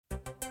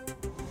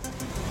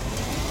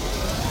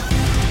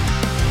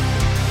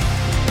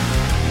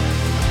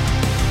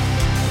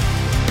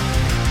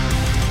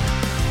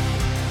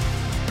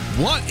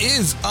What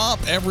is up,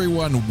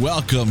 everyone?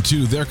 Welcome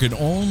to There Can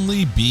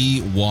Only Be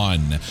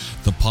One,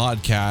 the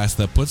podcast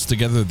that puts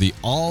together the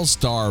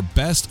all-star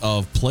best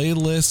of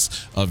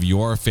playlists of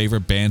your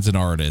favorite bands and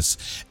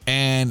artists.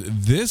 And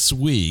this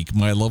week,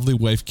 my lovely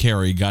wife,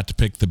 Carrie, got to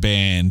pick the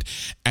band,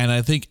 and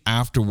I think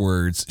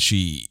afterwards,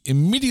 she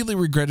immediately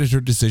regretted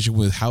her decision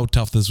with how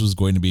tough this was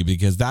going to be,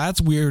 because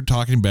we're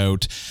talking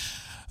about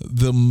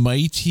the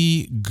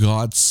mighty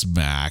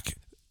Godsmack.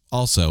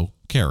 Also,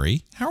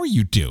 Carrie, how are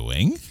you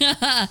doing?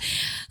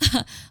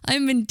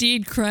 I'm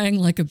indeed crying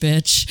like a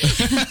bitch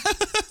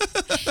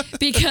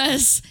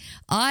because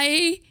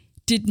I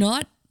did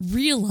not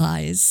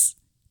realize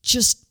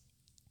just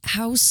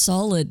how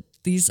solid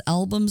these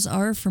albums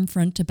are from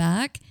front to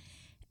back.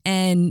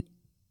 And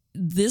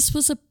this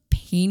was a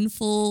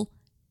painful,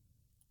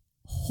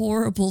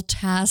 horrible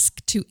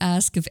task to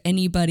ask of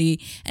anybody.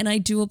 And I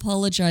do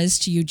apologize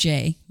to you,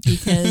 Jay,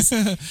 because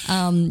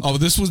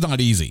this was not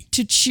easy.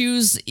 To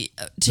choose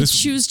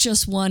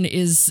just one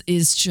is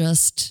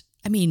just,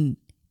 I mean,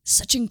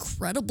 such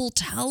incredible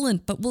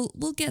talent, but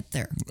we'll get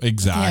there.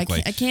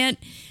 Exactly. Okay,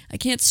 I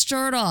can't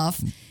start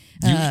off.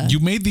 You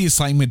made the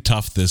assignment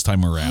tough this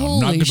time around.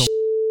 Holy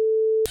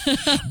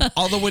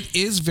Although it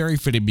is very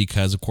fitting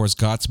because, of course,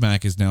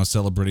 Godsmack is now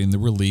celebrating the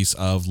release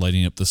of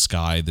Lighting Up the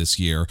Sky this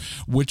year,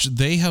 which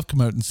they have come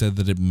out and said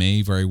that it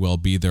may very well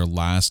be their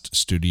last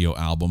studio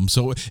album.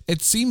 So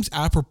it seems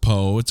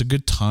apropos. It's a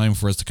good time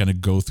for us to kind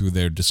of go through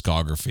their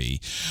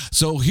discography.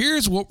 So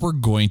here's what we're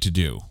going to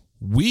do.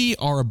 We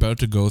are about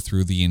to go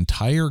through the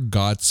entire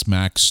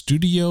Godsmack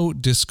studio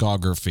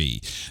discography.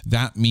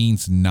 That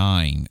means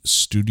 9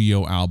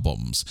 studio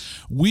albums.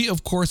 We,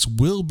 of course,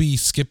 will be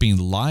skipping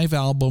live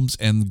albums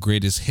and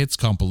greatest hits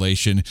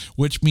compilation,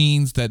 which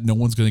means that no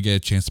one's going to get a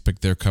chance to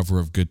pick their cover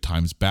of Good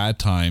Times, Bad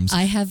Times.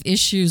 I have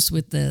issues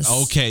with this.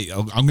 Okay,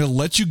 I'm going to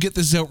let you get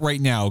this out right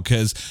now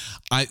because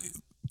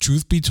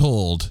truth be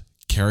told,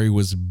 Carrie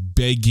was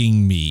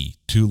begging me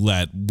to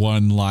let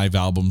one live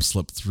album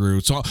slip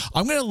through. So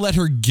I'm going to let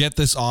her get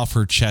this off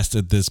her chest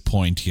at this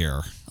point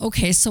here.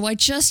 Okay, so I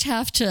just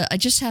have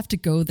to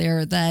go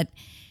there that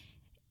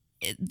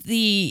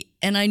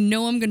and I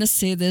know I'm going to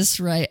say this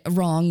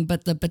wrong,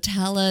 but the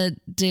Batalla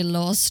de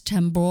los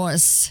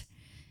Tambores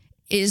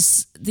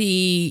is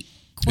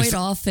quite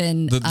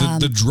often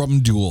the drum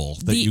duel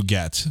that you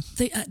get.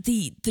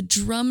 The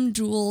drum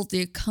duel,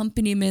 the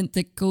accompaniment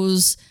that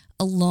goes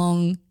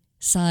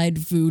alongside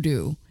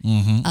voodoo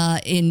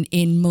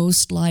in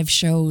most live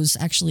shows,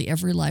 actually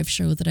every live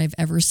show that I've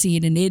ever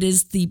seen. And it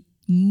is the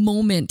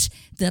moment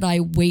that I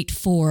wait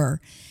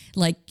for.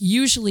 Like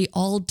usually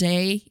all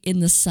day in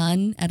the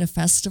sun at a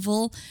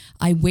festival,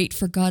 I wait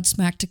for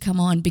Godsmack to come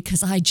on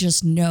because I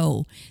just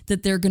know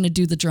that they're going to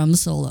do the drum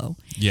solo.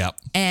 Yep.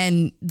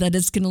 And that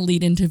it's going to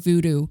lead into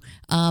voodoo.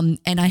 And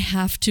I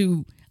have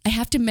to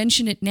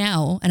mention it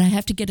now, and I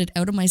have to get it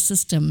out of my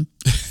system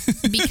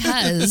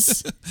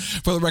because...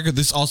 For the record,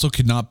 this also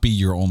could not be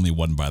your only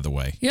one, by the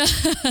way. Yeah,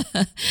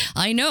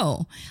 I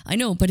know,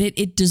 but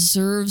it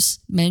deserves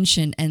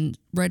mention and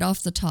right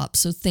off the top.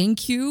 So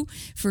thank you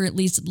for at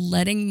least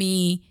letting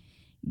me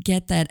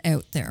get that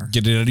out there.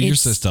 Get it out of your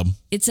system.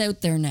 It's out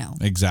there now.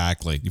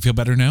 Exactly. You feel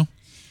better now?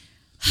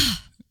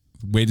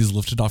 Weight is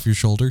lifted off your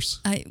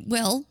shoulders? I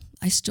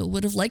still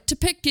would have liked to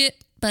pick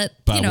it. But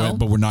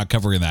we're not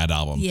covering that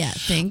album. Yeah,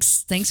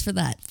 thanks for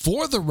that.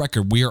 For the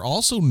record, we are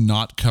also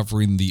not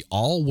covering the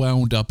All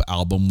Wound Up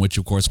album, which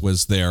of course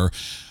was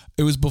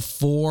it was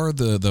before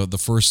the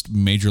first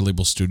major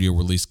label studio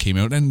release came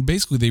out, and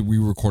basically they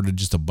re-recorded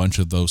just a bunch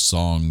of those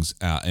songs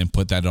and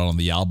put that out on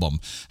the album.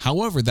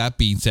 However, that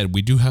being said,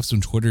 we do have some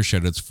Twitter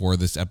shoutouts for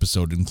this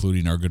episode,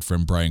 including our good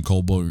friend Brian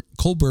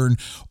Colburn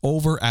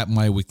over at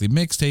My Weekly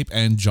Mixtape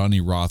and Johnny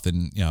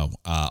Rothen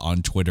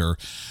on Twitter.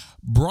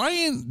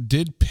 Brian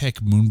did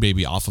pick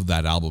Moonbaby off of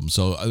that album,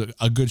 so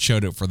a good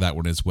shout out for that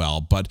one as well.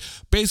 But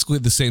basically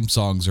the same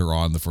songs are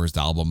on the first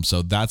album,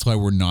 so that's why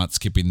we're not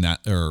skipping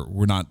that, or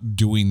we're not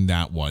doing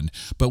that one.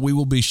 But we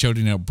will be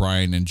shouting out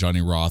Brian and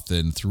Johnny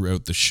Rothen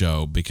throughout the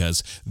show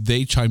because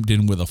they chimed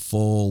in with a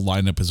full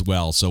lineup as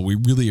well, so we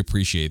really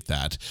appreciate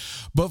that.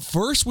 But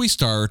first we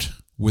start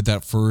with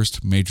that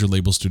first major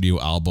label studio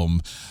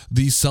album,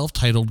 the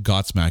self-titled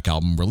Godsmack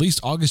album, released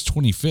August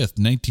 25th,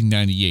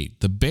 1998.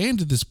 The band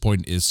at this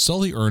point is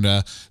Sully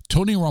Erna,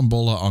 Tony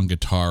Rombola on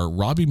guitar,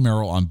 Robbie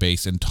Merrill on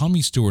bass, and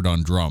Tommy Stewart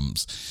on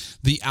drums.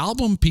 The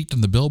album peaked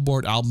on the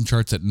Billboard album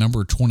charts at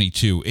number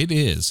 22. It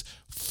is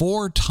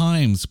 4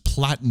 times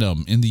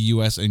platinum in the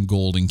US and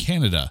gold in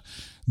Canada.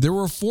 There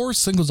were 4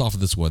 singles off of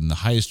this one. The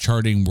highest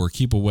charting were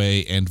Keep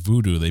Away and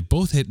Voodoo. They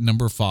both hit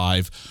number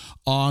 5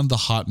 on the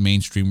hot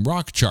mainstream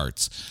rock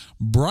charts.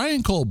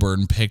 Brian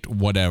Colburn picked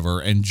Whatever,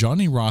 and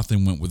Johnny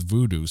Rothen went with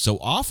Voodoo. So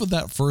off of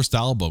that first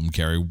album,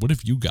 Carrie, what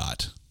have you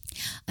got?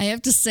 I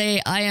have to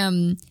say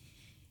I'm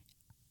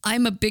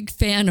a big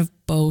fan of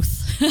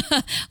both.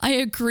 I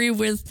agree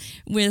with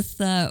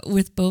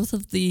both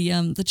of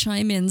the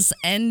chime-ins,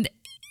 and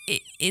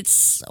it's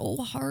so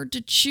hard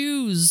to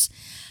choose.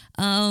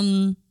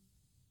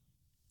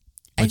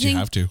 But you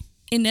have to.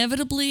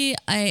 Inevitably,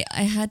 I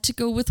had to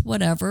go with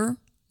Whatever.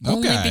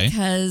 Only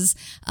because,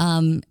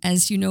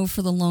 as you know,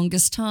 for the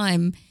longest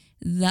time,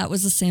 that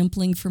was a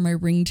sampling for my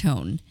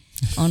ringtone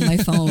on my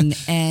phone.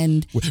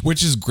 And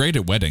which is great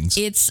at weddings.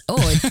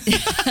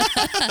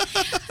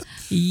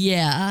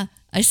 Yeah.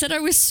 I said I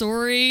was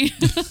sorry.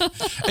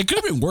 It could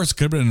have been worse. It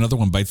could have been Another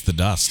One Bites the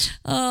Dust.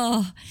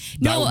 Oh,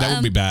 that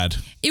would be bad.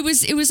 It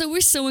was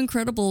always so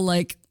incredible,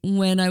 like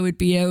when I would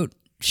be out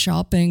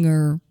shopping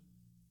or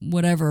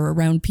whatever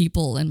around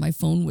people and my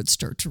phone would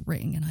start to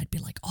ring and I'd be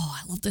like, oh,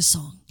 I love this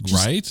song.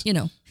 Right?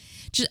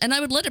 And I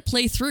would let it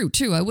play through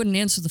too. I wouldn't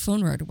answer the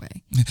phone right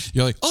away.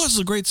 You're like, oh, this is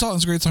a great song.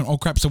 It's a great song. Oh,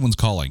 crap, someone's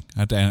calling.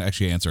 I have to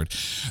actually answer it.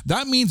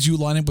 That means you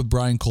line up with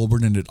Brian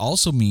Colburn, and it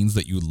also means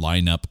that you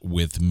line up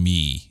with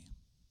me,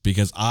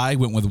 because I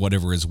went with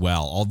Whatever as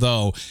well,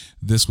 although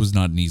this was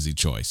not an easy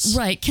choice.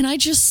 Right. Can I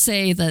just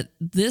say that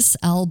this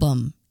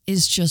album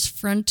is just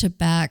front to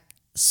back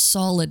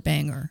solid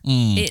banger.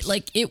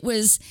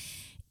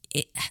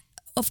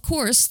 Of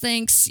course,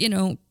 thanks,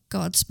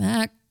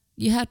 Godsmack,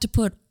 you had to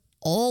put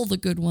all the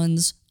good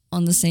ones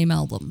on the same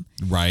album.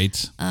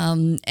 Right.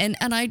 And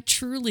I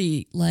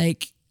truly,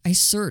 I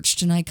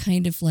searched and I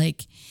kind of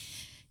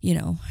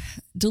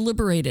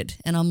deliberated.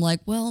 And I'm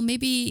like, well,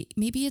 maybe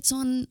it's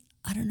on,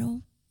 I don't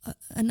know,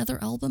 another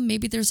album.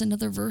 Maybe there's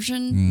another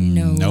version.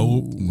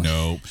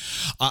 No.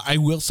 I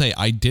will say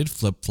I did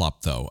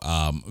flip-flop though.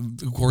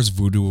 Of course,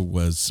 Voodoo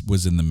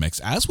was in the mix,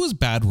 as was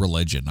Bad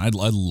Religion. I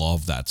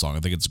love that song. I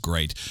think it's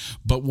great.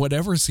 But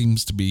Whatever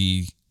seems to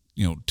be,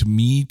 to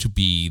me, to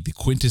be the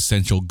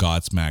quintessential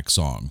Godsmack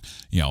song.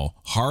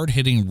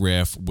 Hard-hitting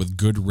riff with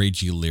good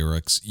ragey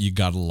lyrics. You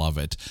gotta love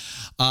it.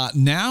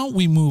 Now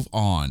we move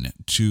on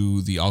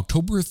to the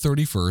October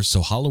 31st,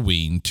 so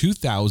Halloween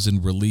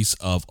 2000 release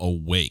of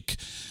Awake.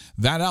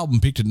 That album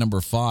peaked at number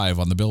 5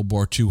 on the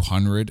Billboard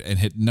 200 and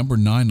hit number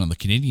 9 on the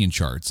Canadian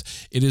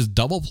charts. It is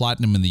double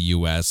platinum in the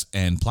US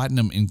and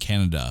platinum in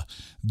Canada.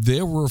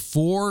 There were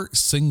 4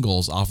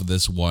 singles off of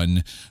this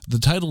one. The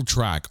title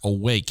track,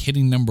 Awake,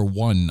 hitting number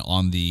 1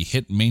 on the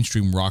hit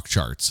mainstream rock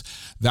charts.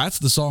 That's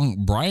the song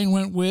Brian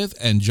went with,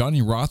 and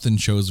Johnny Rothen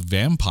chose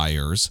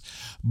Vampires.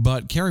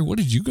 But Carrie, what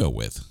did you go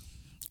with?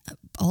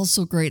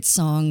 Also great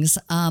songs.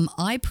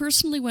 I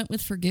personally went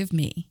with Forgive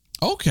Me.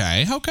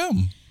 Okay, how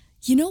come?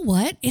 You know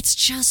what? It's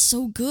just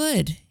so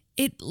good.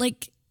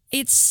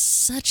 It's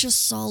such a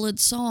solid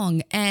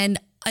song. And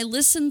I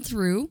listened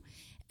through,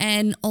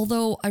 and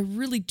although I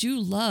really do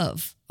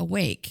love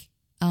Awake,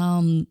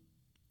 the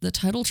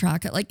title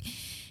track,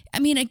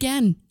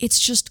 again, it's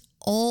just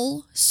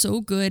all so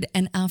good.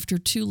 And after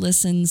 2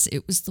 listens,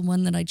 it was the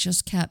one that I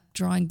just kept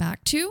drawing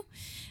back to.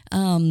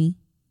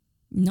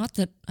 Not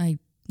that I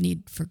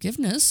need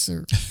forgiveness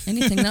or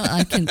anything that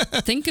I can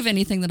think of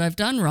anything that I've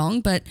done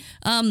wrong, but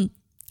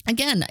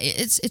again,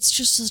 it's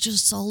just such a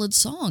solid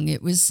song.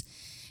 It was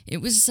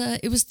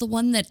the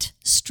one that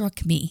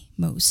struck me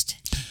most.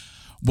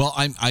 Well,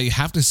 I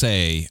have to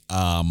say,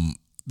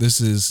 this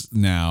is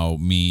now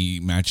me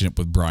matching up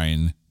with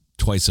Brian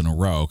twice in a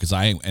row, because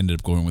I ended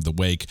up going with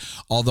Awake,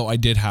 although I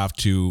did have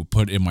to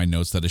put in my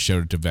notes that I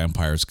showed it to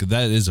Vampires, because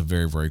that is a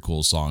very, very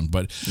cool song.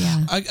 But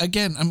yeah.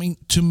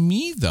 To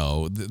me,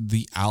 though,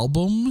 the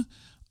album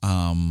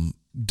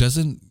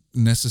doesn't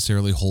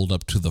necessarily hold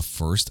up to the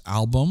first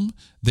album.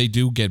 They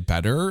do get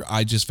better.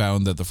 I just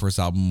found that the first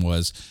album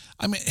was,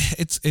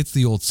 it's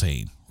the old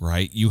saying,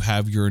 right? You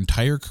have your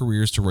entire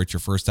careers to write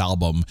your first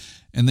album,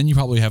 and then you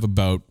probably have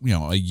about,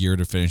 a year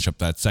to finish up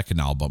that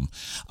second album.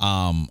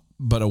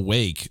 But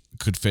Awake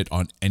could fit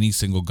on any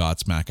single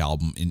Godsmack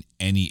album in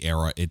any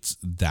era. It's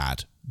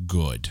that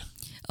good.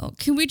 Oh,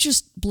 can we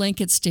just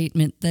blanket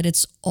statement that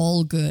it's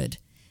all good?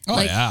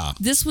 Oh, yeah.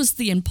 This was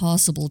the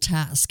impossible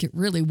task. It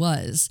really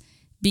was.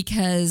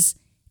 Because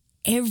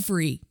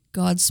every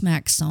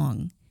Godsmack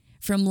song,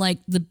 from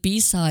the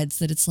B-sides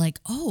that it's like,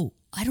 oh,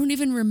 I don't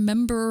even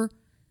remember,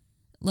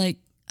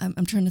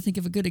 I'm trying to think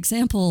of a good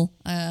example.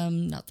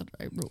 Not that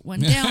I wrote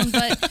one down,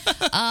 but...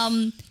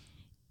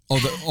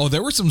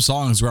 there were some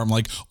songs where I'm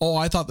like, oh,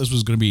 I thought this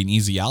was going to be an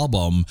easy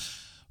album,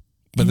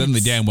 but then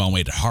they damn well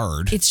made it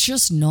hard. It's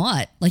just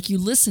not. You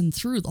listen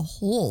through the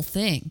whole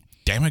thing.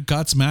 Damn it,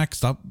 Godsmack,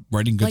 stop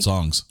writing good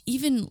songs.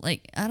 Even,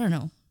 I don't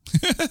know.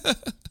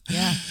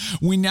 Yeah.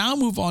 We now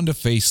move on to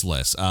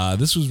Faceless.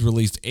 This was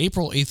released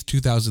April 8th,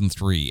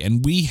 2003,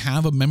 and we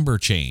have a member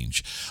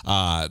change.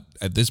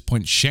 At this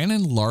point,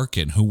 Shannon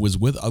Larkin, who was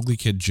with Ugly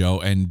Kid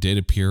Joe and did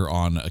appear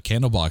on a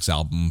Candlebox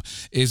album,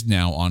 is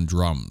now on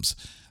drums.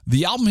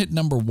 The album hit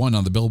number 1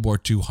 on the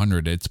Billboard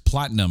 200. It's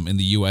platinum in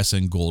the US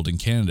and gold in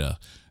Canada.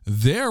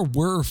 There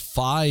were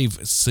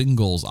 5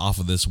 singles off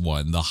of this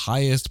one, the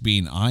highest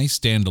being I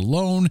Stand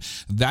Alone.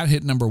 That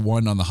hit number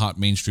 1 on the hot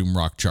mainstream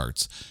rock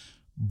charts.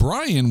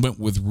 Brian went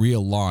with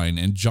Real Line,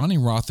 and Johnny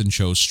Rothen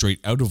chose Straight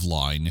Out of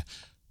Line.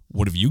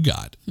 What have you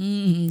got?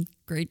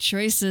 Great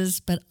choices,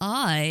 but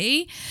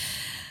I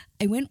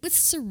went with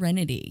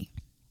Serenity.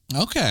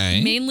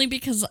 Okay. Mainly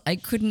because I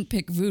couldn't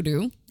pick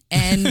Voodoo,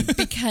 and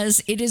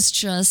because it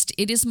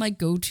is my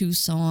go-to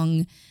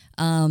song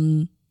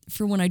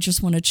for when I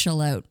just want to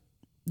chill out.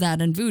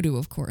 that and Voodoo,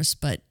 of course,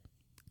 but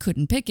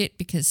couldn't pick it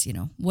because,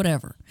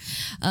 whatever.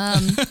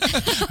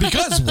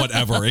 Because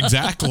whatever,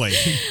 exactly.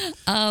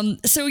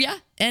 So yeah,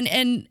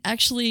 and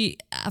actually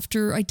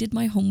after I did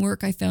my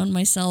homework, I found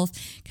myself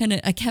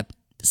I kept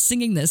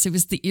singing this. It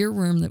was the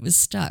earworm that was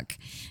stuck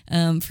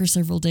for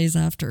several days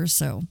after.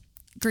 So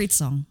great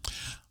song.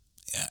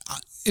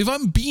 If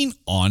I'm being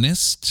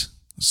honest,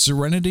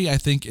 Serenity, I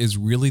think, is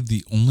really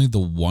the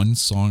one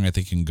song I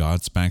think in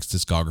Godsmack's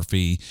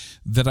discography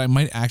that I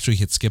might actually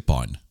hit skip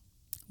on.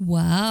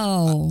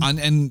 Wow.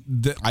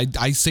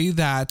 I say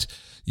that,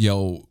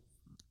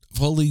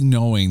 fully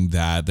knowing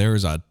that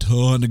there's a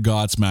ton of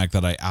Godsmack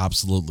that I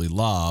absolutely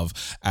love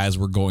as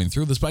we're going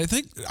through this. But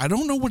I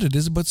don't know what it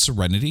is about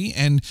Serenity.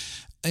 And,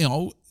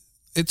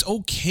 it's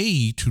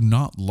okay to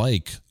not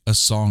like a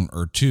song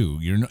or two.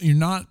 You're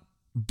not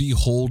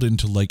beholden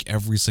to like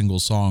every single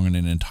song in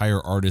an entire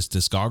artist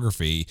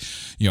discography.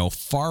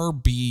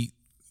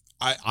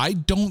 I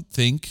don't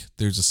think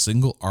there's a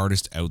single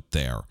artist out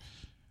there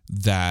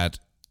that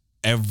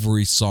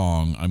every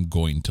song I'm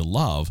going to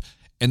love,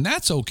 and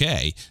that's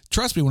okay.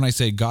 Trust me when I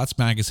say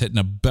Godsmack is hitting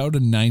about a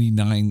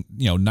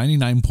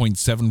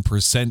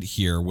 99.7%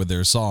 here with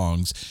their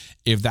songs.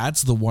 If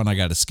that's the one I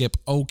got to skip,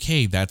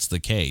 okay, that's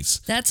the case.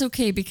 That's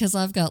okay because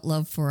I've got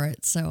love for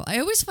it. So I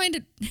always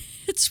find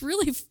it's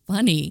really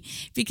funny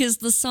because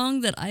the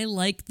song that I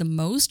like the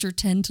most or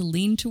tend to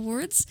lean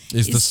towards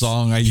is the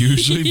song I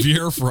usually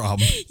veer from.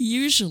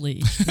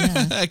 Usually.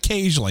 Yeah.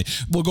 Occasionally.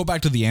 We'll go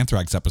back to the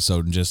Anthrax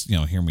episode and just,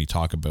 hear me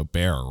talk about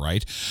Bear,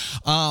 right?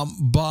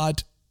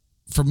 But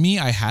for me,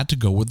 I had to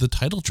go with the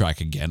title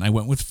track again. I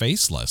went with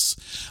Faceless.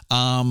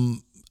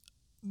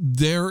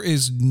 There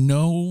is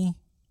no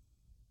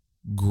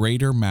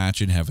greater match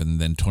in heaven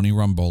than Tony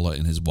Rombola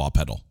and his wah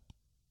pedal.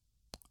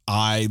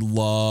 I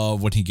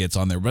love when he gets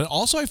on there, but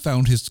also I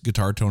found his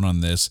guitar tone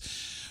on this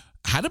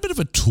had a bit of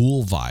a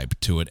Tool vibe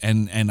to it,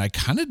 and I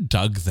kind of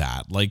dug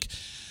that. Like,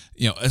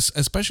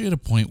 especially at a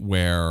point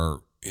where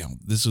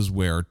this is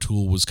where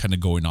Tool was kind of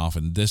going off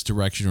in this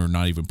direction or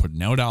not even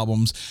putting out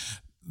albums.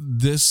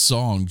 This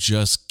song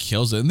just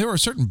kills it. And there are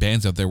certain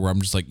bands out there where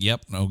I'm just like,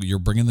 yep, no, you're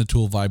bringing the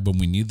Tool vibe when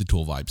we need the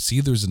Tool vibe.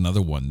 See, there's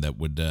another one that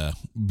would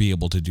be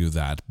able to do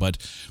that.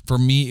 But for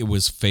me, it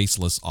was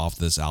Faceless off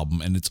this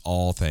album, and it's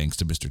all thanks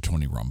to Mr.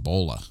 Tony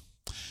Rombola.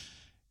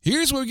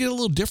 Here's where we get a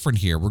little different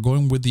here. We're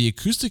going with the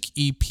acoustic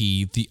EP,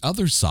 The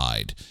Other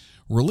Side.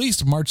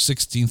 Released March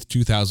 16th,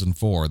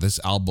 2004, this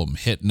album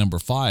hit number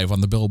 5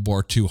 on the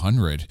Billboard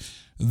 200.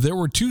 There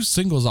were 2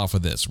 singles off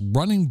of this.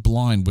 Running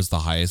Blind was the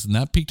highest, and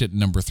that peaked at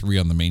number 3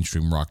 on the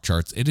mainstream rock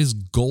charts. It is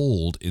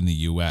gold in the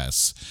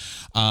U.S.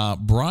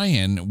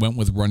 Brian went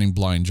with Running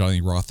Blind.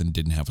 Johnny Rotten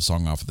didn't have a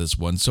song off of this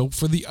one. So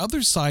for the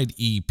Other Side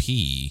EP,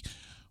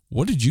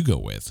 what did you go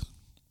with?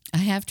 I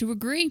have to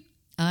agree.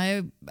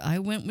 I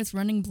went with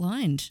Running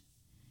Blind.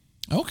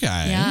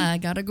 Okay. Yeah, I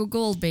gotta go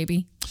gold,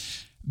 baby.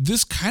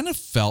 This kind of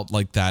felt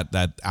like that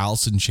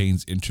Alice in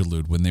Chains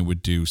interlude when they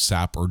would do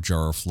Sap or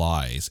Jar of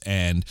Flies.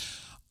 And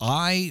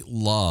I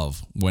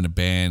love when a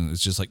band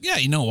is just like, yeah,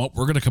 you know what?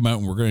 We're going to come out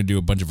and we're going to do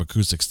a bunch of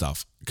acoustic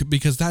stuff.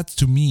 Because that's,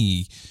 to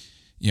me,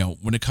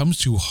 when it comes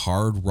to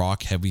hard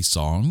rock heavy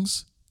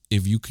songs,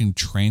 if you can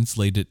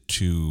translate it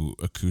to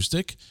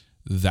acoustic,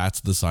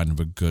 that's the sign of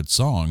a good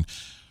song.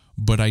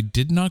 But I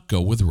did not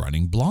go with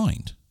Running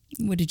Blind.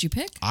 What did you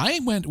pick?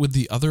 I went with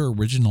the other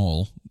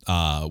original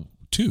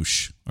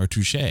Touche,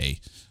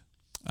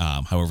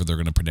 however they're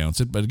going to pronounce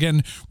it. But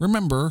again,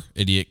 remember,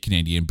 idiot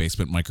Canadian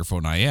basement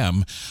microphone I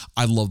am.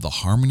 I love the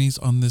harmonies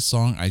on this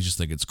song. I just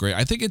think it's great.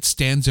 I think it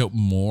stands out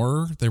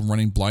more than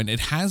Running Blind. It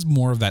has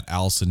more of that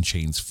Alice in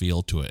Chains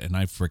feel to it, and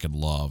I freaking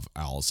love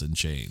Alice in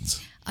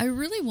Chains. I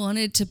really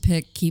wanted to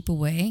pick Keep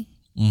Away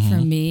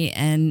from me,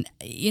 and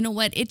you know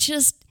what?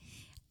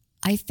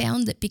 I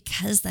found that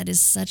because that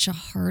is such a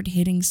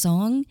hard-hitting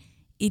song,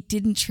 it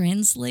didn't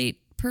translate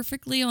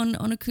perfectly on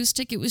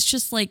acoustic. It was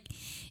just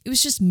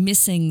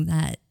missing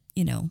that,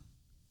 I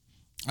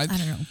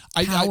don't know,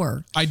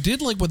 power. I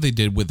did like what they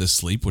did with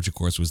Asleep, which of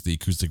course was the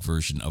acoustic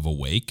version of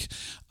Awake.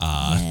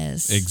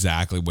 Yes.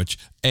 Exactly, which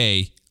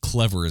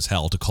clever as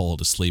hell to call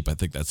it Asleep. I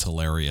think that's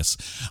hilarious.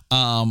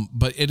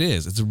 But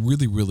it's a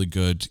really, really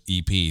good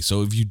EP.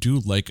 So if you do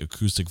like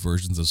acoustic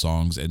versions of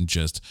songs and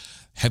just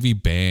heavy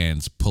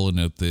bands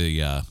pulling out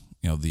the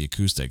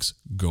acoustics,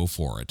 go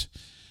for it.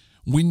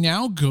 We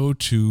now go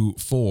to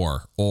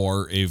 4,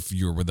 or if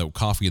you're without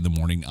coffee in the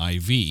morning,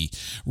 IV.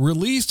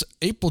 Released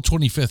April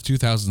 25th,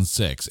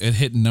 2006. It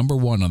hit number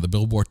 1 on the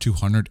Billboard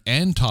 200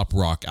 and Top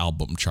Rock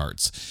album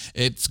charts.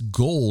 It's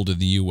gold in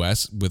the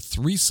US with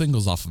 3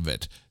 singles off of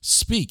it.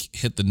 Speak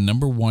hit the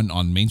number 1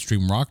 on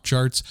mainstream rock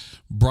charts.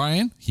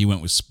 Brian, he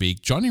went with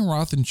Speak. Johnny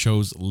Rotten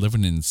chose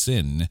Livin' in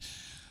Sin.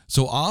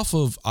 So off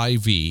of 4,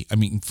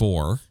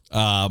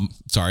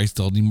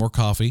 still need more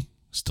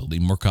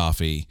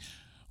coffee.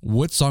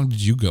 What song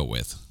did you go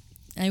with?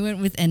 I went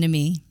with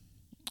Enemy.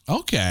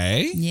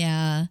 Okay.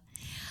 Yeah.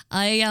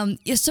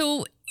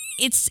 So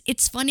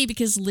it's funny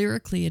because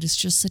lyrically it is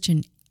just such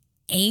an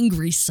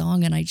angry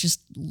song, and I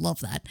just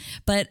love that.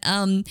 But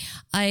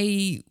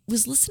I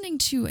was listening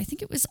to, I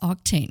think it was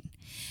Octane,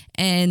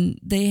 and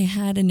they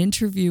had an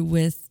interview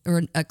with,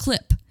 or a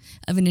clip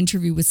of an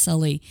interview with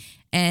Sully,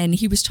 and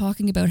he was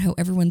talking about how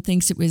everyone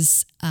thinks it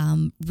was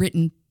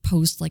written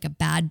post like a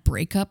bad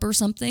breakup or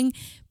something,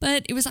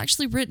 but it was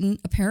actually written,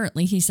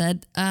 apparently, he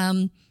said,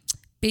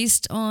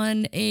 based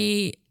on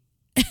a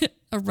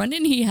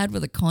run-in he had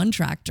with a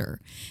contractor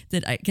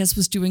that I guess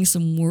was doing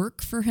some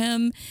work for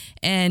him,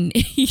 and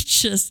he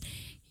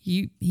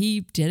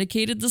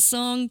dedicated the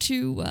song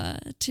to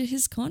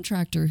his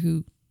contractor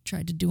who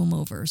tried to do him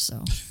over.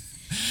 So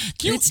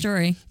great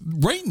story.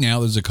 Right now,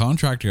 there's a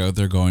contractor out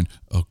there going,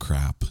 "Oh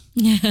crap,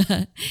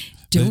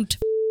 don't."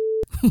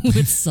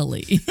 With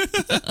Sully.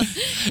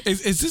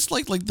 Is this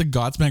like the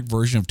Godsmack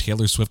version of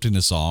Taylor Swift in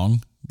a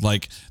song?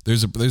 Like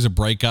there's a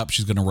breakup,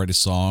 she's gonna write a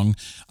song,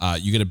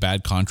 you get a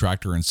bad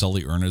contractor, and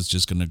Sully Erna's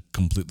just gonna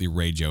completely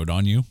rage out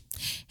on you.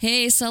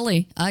 Hey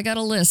Sully, I got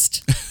a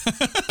list.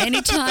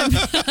 Anytime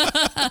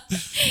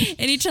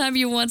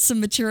you want some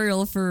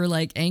material for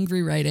like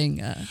angry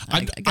wriing,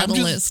 I got a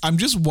list. I'm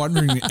just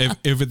wondering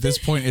if at this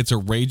point it's a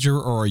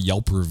rager or a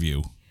Yelp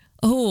review.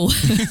 Oh,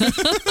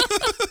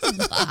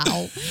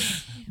 wow.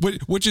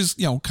 Which is,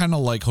 kind of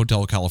like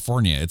Hotel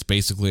California. It's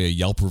basically a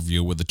Yelp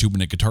review with a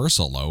 2-minute guitar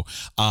solo.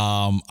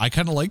 I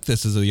kind of like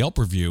this as a Yelp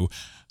review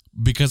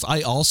because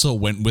I also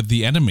went with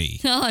The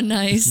Enemy. Oh,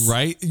 nice.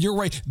 Right? You're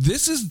right.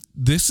 This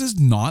is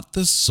not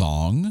the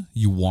song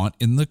you want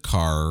in the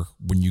car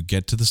when you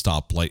get to the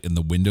stoplight and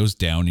the window's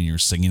down and you're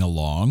singing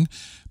along,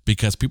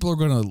 because people are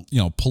going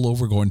to, pull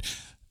over going,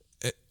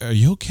 "Are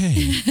you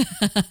okay?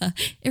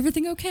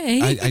 Everything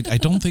okay?" I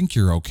don't think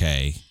you're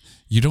okay.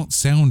 You don't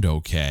sound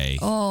okay.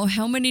 Oh,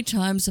 how many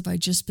times have I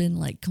just been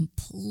like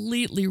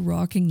completely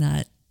rocking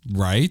that?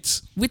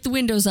 Right? With the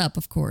windows up,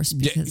 of course.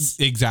 Because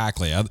yeah,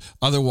 exactly.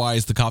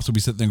 Otherwise, the cops would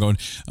be sitting there going,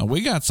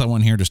 "We got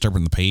someone here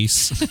disturbing the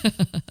peace."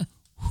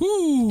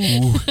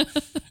 Whoo!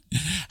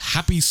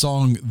 Happy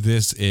song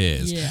this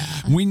is. Yeah.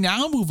 We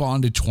now move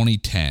on to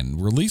 2010.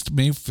 Released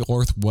May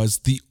 4th was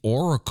The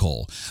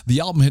Oracle. The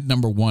album hit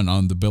number 1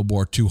 on the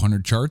Billboard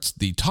 200 charts,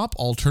 the top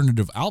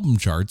alternative album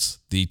charts,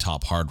 the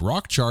top hard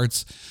rock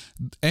charts,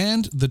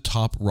 and the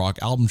top rock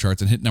album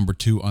charts, and hit number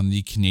 2 on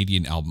the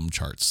Canadian album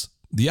charts.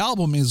 The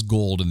album is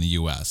gold in the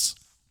US.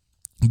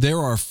 There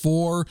are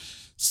 4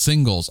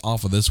 singles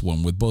off of this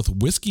one, with both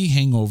Whiskey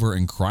Hangover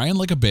and Crying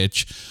Like a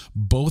Bitch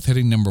both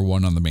hitting number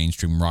 1 on the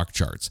mainstream rock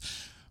charts.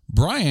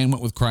 Brian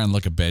went with Crying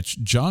Like a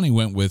Bitch. Johnny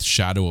went with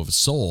Shadow of a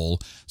Soul.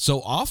 So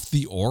off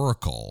The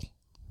Oracle,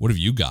 what have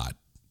you got?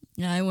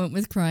 Yeah, I went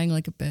with Crying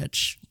Like a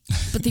Bitch.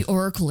 But The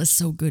Oracle is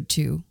so good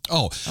too.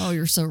 Oh,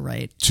 you're so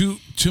right. To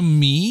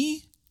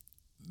me,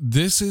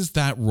 this is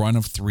that run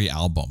of 3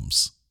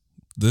 albums.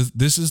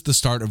 This is the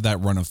start of that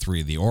run of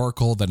 3. The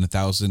Oracle, then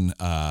 1,000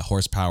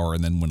 Horsepower,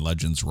 and then When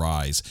Legends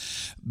Rise.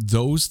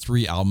 Those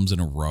 3 albums in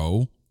a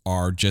row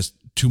are just,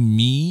 to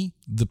me,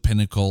 the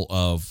pinnacle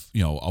of,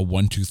 a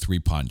 1, 2, 3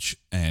 punch,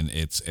 and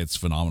it's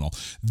phenomenal.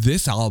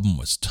 This album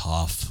was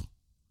tough.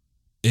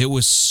 It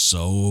was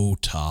so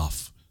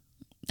tough.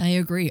 I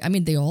agree. I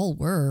mean, they all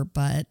were,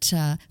 but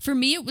for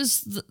me, it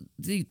was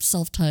the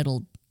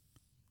self-titled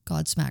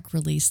Godsmack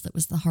release that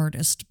was the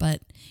hardest,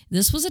 but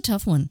this was a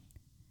tough one.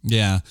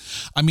 Yeah.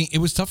 I mean, it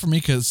was tough for me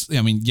because,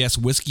 yes,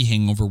 Whiskey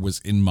Hangover was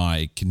in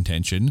my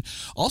contention.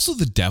 Also,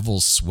 The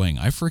Devil's Swing.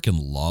 I freaking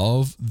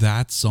love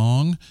that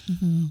song,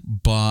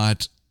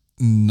 but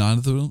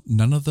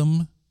none of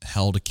them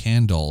held a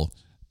candle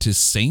to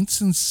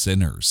Saints and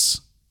Sinners.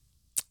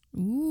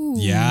 Ooh.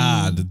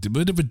 Yeah, a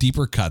bit of a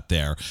deeper cut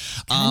there.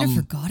 Kind of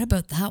forgot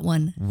about that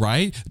one.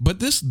 Right? But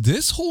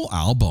this whole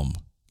album,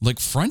 like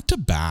front to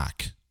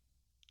back,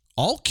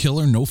 all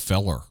killer, no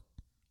filler.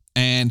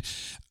 And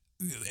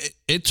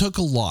it took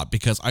a lot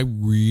because I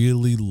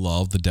really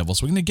love The Devil's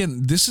Swing. And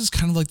again, this is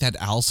kind of like that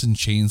Alice in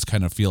Chains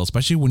kind of feel,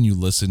 especially when you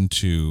listen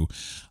to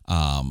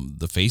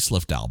the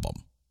Facelift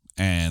album.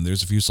 And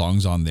there's a few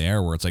songs on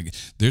there where it's like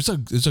there's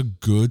a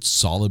good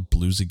solid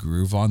bluesy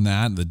groove on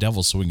that. The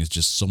Devil's Swing is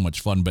just so much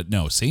fun. But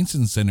no, Saints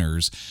and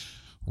Sinners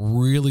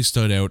really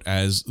stood out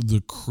as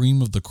the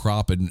cream of the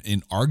crop, and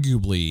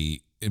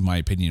arguably, in my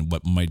opinion,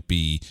 what might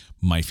be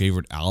my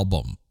favorite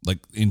album,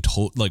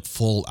 like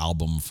full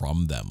album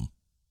from them.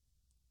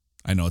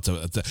 I know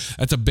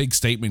it's a big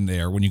statement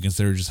there when you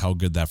consider just how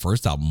good that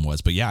first album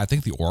was. But yeah, I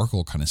think The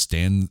Oracle kind of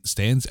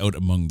stands out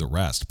among the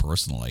rest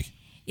personally.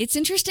 It's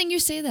interesting you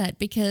say that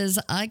because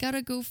I got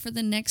to go for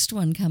the next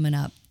one coming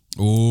up.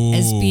 Ooh.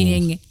 As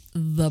being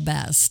the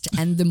best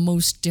and the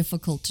most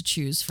difficult to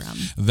choose from.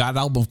 That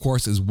album, of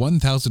course, is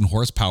 1,000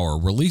 Horsepower,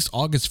 released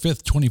August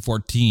 5th,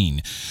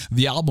 2014.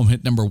 The album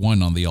hit number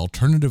 1 on the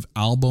alternative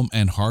album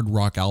and hard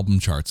rock album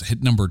charts,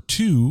 hit number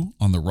 2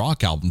 on the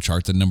rock album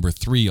charts, and number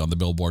 3 on the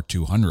Billboard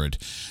 200.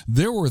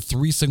 There were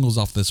 3 singles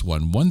off this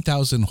one.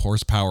 1,000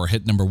 Horsepower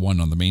hit number 1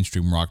 on the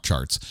mainstream rock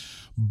charts.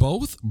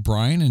 Both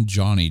Brian and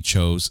Johnny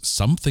chose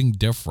Something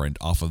Different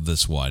off of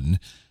this one.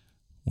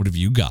 What have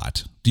you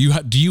got? Do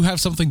you have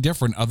something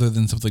different other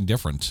than Something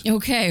Different?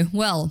 Okay,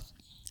 well,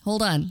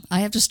 hold on.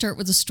 I have to start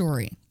with a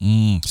story.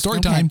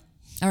 Story time.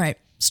 All right.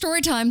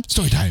 Story time.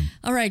 Story time.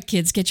 All right,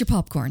 kids, get your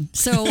popcorn.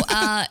 So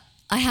I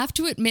have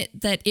to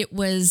admit that it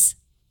was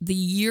the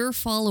year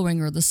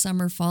following or the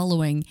summer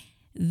following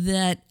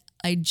that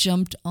I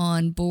jumped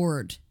on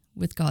board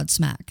with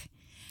Godsmack.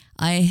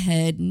 I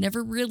had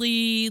never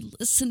really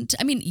listened to,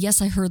 I mean,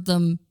 yes, I heard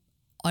them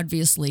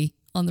obviously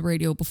on the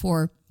radio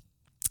before,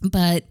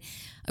 but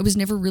I was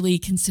never really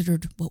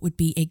considered what would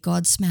be a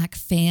Godsmack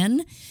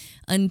fan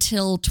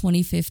until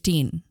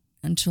 2015,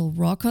 until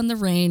Rock on the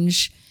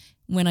Range,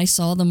 when I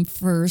saw them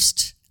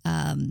first,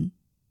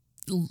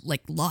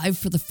 like live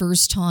for the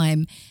first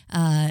time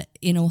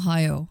in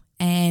Ohio.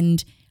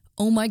 And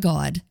oh my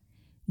God,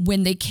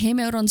 when they came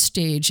out on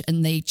stage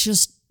and they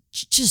just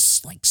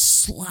like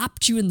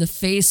slapped you in the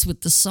face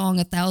with the song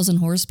 1,000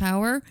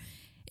 Horsepower,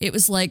 it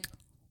was like,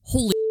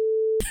 holy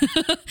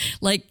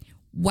like,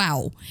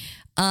 wow.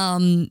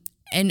 And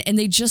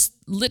they just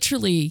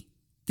literally,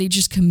 they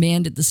just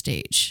commanded the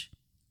stage.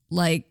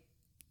 Like,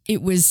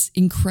 it was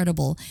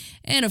incredible.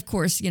 And of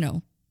course,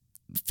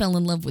 fell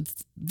in love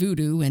with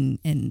Voodoo and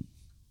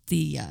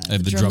the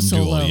drum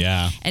solo. duel,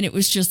 yeah. And it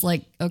was just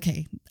like,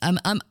 okay,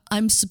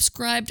 I'm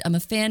subscribed. I'm a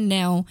fan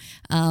now.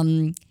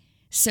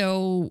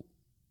 So,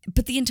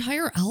 but the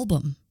entire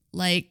album,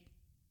 like,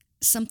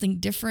 something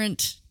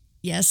different.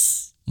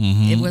 Yes,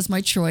 it was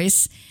my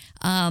choice.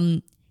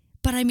 But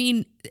I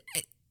mean,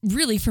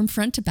 really, from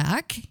front to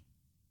back,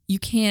 you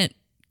can't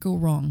go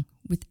wrong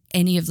with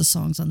any of the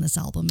songs on this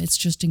album. It's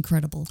just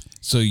incredible.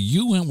 So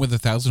you went with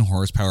 1,000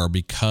 Horsepower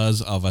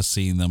because of us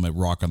seeing them at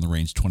Rock on the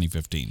Range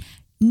 2015.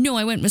 No,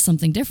 I went with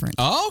something different.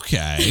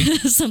 Okay.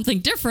 Something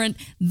different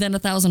than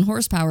 1,000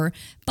 Horsepower.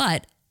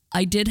 But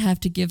I did have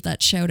to give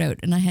that shout out,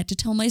 and I had to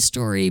tell my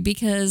story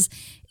because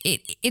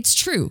it's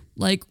true.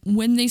 Like,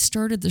 when they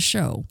started the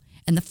show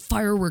and the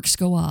fireworks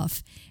go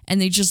off and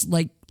they just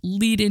like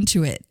lead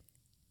into it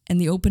and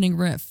the opening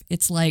riff,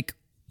 it's like,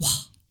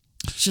 wow,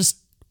 just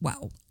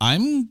wow.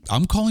 I'm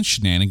calling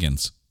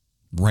shenanigans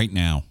right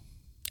now.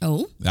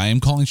 Oh? I am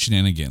calling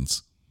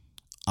shenanigans.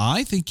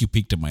 I think you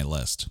peaked at my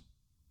list.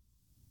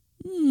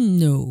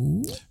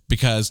 No.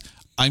 Because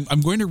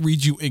I'm going to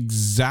read you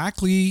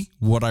exactly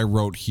what I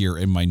wrote here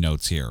in my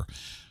notes here.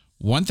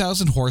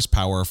 1,000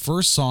 Horsepower,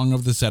 first song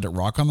of the set at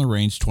Rock on the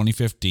Range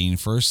 2015.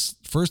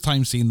 First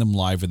time seeing them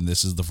live, and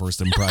this is the first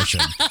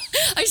impression.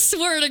 I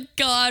swear to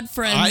God,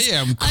 friends. I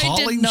am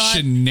calling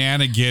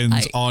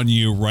shenanigans on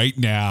you right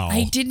now.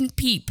 I didn't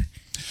peep.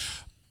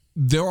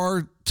 There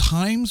are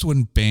times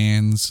when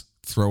bands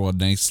throw a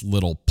nice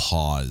little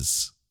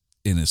pause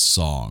in a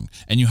song,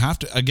 and you have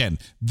to, again,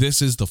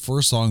 this is the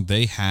first song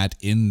they had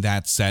in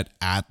that set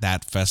at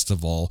that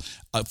festival,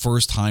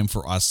 first time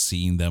for us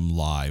seeing them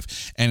live,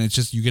 and it's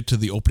just, you get to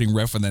the opening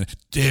riff and then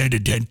dun,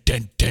 dun,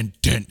 dun, dun,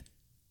 dun,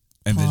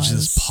 and then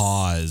just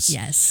pause.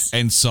 Yes.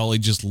 And Sully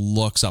just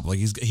looks up, like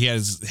he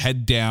has his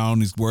head down,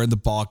 he's wearing the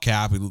ball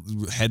cap,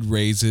 head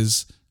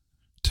raises.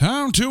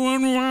 Time to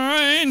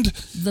unwind.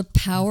 The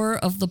power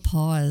of the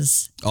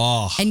pause.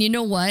 Oh. And you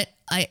know what?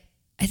 I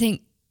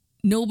think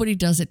nobody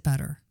does it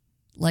better.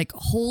 Like,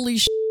 holy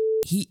shit,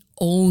 he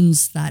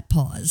owns that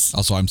pause.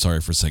 Also, I'm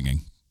sorry for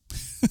singing.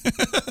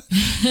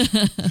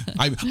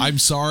 I'm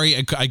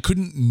sorry. I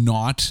couldn't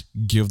not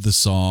give the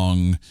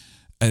song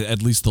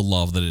at least the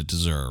love that it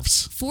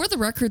deserves. For the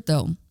record,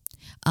 though,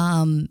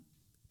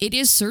 it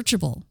is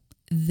searchable.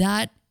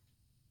 That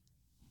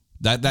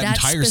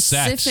entire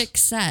specific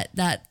set,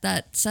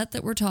 that set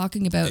that we're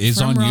talking about is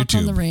from on Rock YouTube.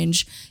 on the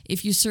Range.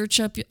 If you search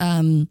up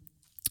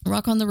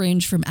Rock on the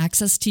Range from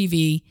Access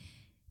TV,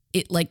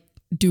 it like,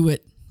 do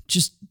it.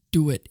 Just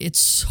do it.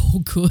 It's so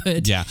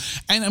good. Yeah.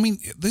 And I mean,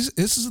 this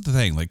is the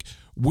thing. Like,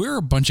 we're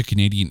a bunch of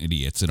Canadian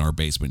idiots in our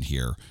basement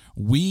here.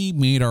 We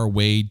made our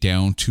way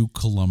down to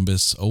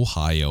Columbus,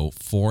 Ohio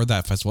for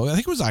that festival. I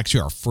think it was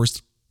actually our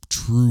first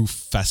true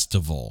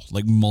festival,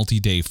 like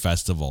multi-day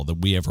festival that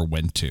we ever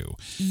went to.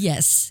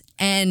 Yes.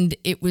 And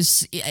it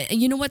was,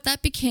 you know what?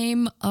 That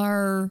became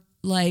our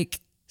like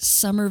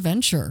summer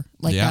venture.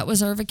 Like, that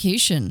was our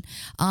vacation.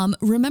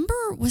 Remember,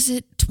 was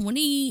it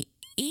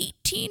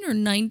 2018 or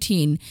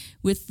 19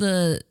 with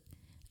the,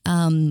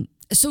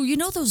 so you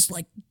know those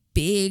like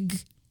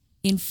big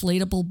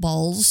inflatable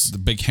balls? The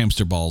big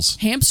hamster balls.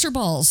 Hamster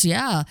balls,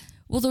 yeah.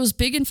 Well, those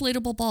big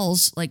inflatable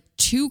balls, like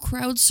 2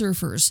 crowd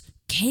surfers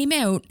came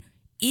out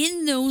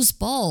in those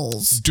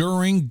balls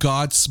during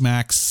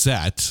Godsmack's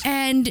set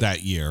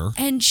that year,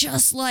 and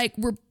just like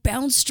were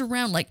bounced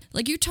around.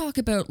 Like you talk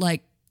about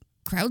like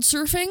crowd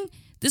surfing.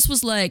 This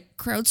was like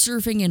crowd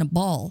surfing in a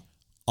ball.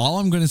 All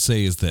I'm going to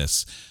say is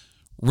this: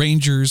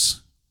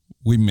 Rangers,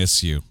 we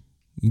miss you.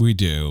 We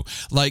do.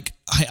 Like,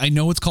 I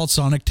know it's called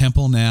Sonic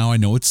Temple now. I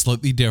know it's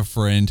slightly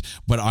different,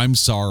 but I'm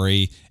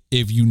sorry.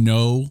 If you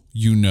know,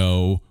 you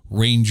know.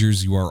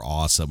 Rangers, you are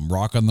awesome.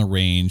 Rock on the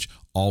Range,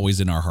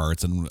 always in our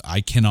hearts. And I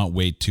cannot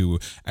wait to,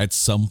 at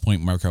some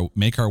point,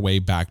 make our way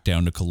back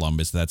down to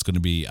Columbus. That's going to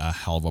be a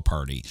hell of a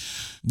party.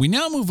 We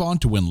now move on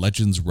to When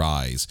Legends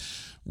Rise.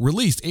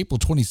 Released April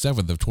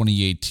 27th of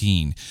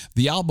 2018,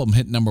 the album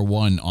hit number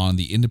 1 on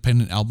the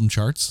independent album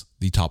charts,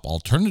 the top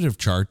alternative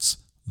charts,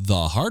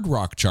 the hard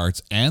rock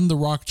charts, and the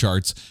rock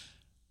charts,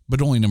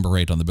 but only number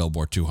 8 on the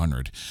Billboard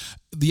 200.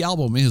 The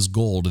album is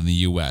gold in the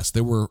US.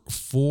 There were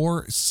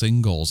 4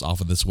 singles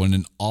off of this one,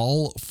 and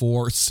all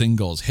 4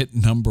 singles hit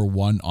number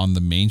 1 on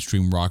the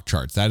mainstream rock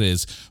charts. That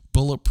is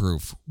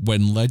Bulletproof,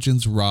 When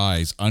Legends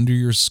Rise, Under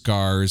Your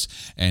Scars,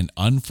 and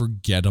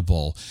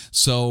Unforgettable.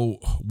 So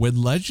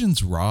When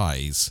Legends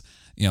Rise,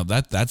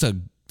 that's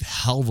a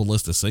hell of a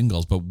list of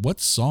singles, but what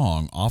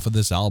song off of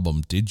this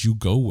album did you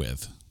go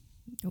with?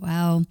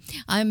 Wow.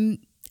 I'm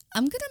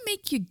going to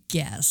make you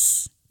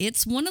guess.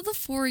 It's one of the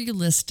 4 you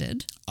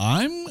listed.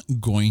 I'm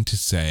going to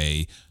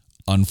say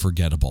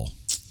Unforgettable.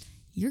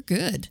 You're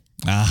good.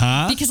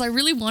 Uh-huh. Because I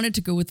really wanted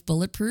to go with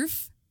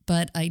Bulletproof,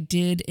 but I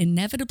did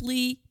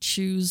inevitably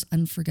choose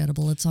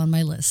Unforgettable. It's on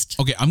my list.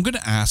 Okay, I'm going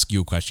to ask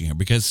you a question here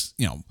because,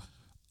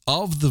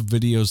 of the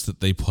videos that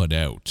they put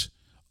out,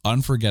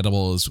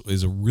 Unforgettable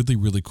is a really,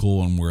 really cool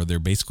one where they're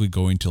basically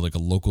going to like a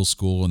local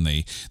school and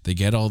they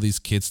get all these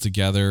kids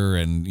together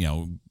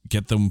and,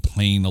 get them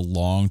playing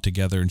along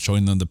together and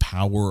showing them the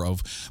power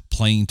of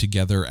playing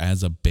together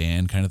as a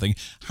band kind of thing.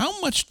 How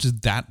much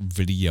did that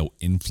video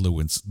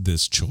influence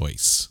this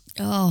choice?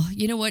 Oh,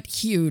 you know what?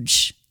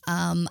 Huge.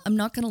 I'm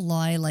not going to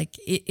lie. Like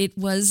it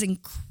was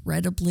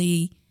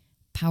incredibly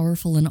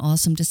powerful and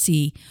awesome to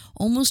see,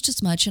 almost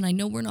as much. And I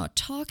know we're not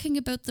talking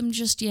about them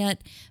just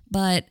yet,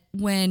 but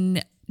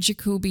when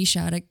Jacoby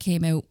Shaddix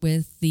came out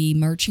with the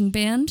marching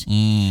band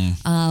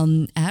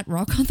at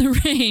Rock on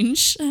the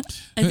Range.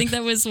 I think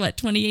that was,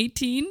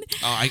 2018?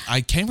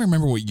 I can't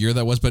remember what year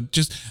that was, but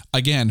just,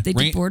 again... They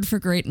did Board for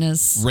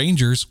Greatness.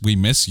 Rangers, we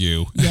miss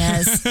you.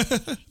 Yes.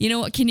 You know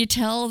what? Can you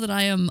tell that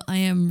I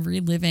am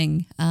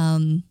reliving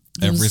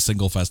every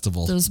single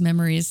festival? Those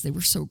memories. They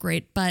were so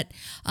great. But,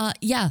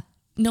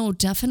 no,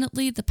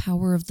 definitely the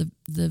power of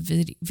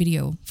the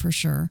video, for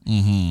sure.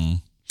 Mm-hmm.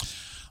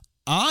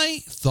 I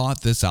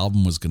thought this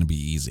album was going to be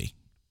easy.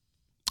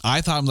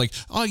 I thought, I'm like,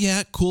 oh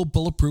yeah, cool,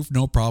 Bulletproof,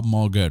 no problem,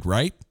 all good,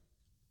 right?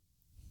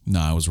 No,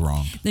 I was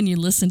wrong. Then you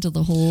listen to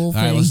the whole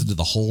thing. I listened to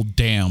the whole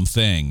damn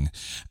thing.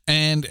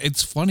 And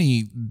it's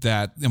funny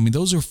that,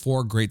 those are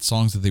 4 great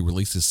songs that they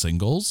released as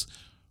singles.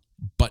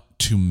 But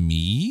to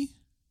me,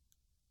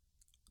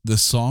 the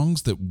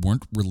songs that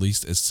weren't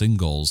released as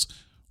singles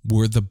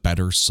were the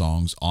better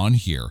songs on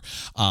here.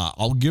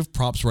 I'll give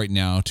props right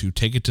now to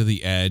Take It to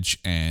the Edge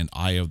and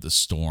Eye of the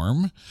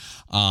Storm.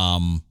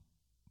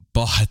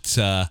 But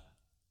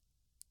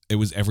it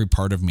was Every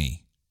Part of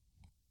Me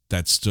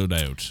that stood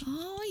out.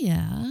 Oh,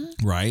 yeah.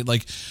 Right?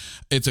 Like,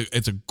 it's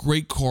a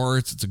great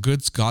chorus. It's a good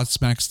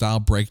Godsmack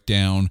style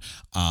breakdown.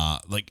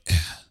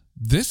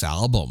 This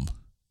album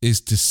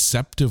is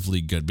deceptively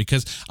good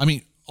because,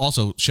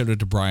 also, shout out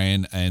to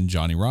Brian and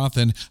Johnny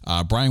Rothen.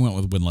 Brian went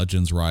with When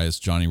Legends Rise.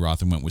 Johnny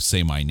Rothen went with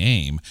Say My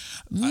Name.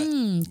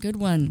 Good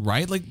one.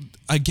 Right? Like,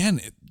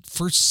 again,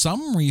 for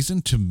some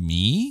reason, to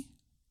me,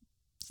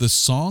 the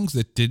songs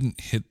that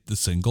didn't hit the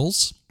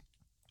singles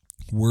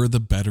were the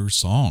better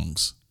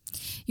songs.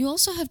 You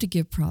also have to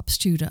give props,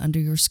 too, to Under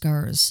Your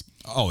Scars.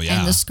 Oh, yeah.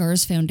 And the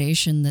Scars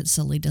Foundation that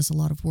Sully does a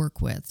lot of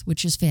work with,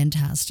 which is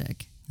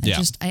fantastic.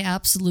 I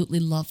absolutely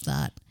love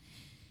that.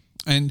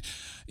 And,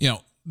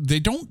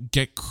 they don't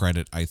get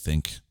credit, I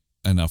think,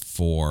 enough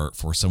for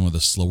some of the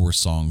slower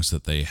songs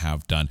that they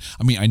have done.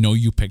 I know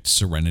you picked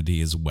Serenity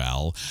as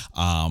well,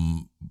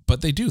 but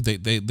they do.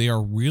 They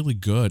are really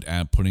good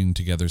at putting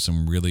together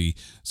some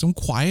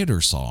quieter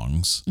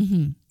songs,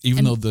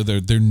 even though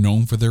they're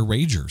known for their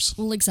ragers.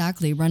 Well,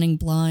 exactly. Running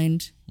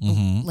Blind,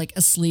 like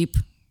Asleep.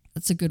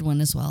 That's a good one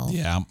as well.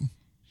 Yeah.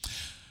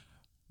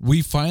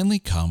 We finally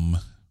come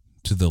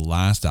to the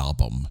last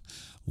album,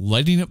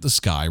 Lighting Up the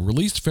Sky,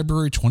 released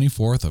February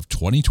 24th of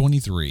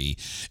 2023.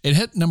 It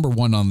hit number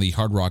 1 on the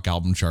hard rock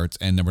album charts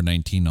and number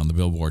 19 on the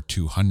Billboard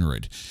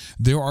 200.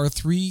 There are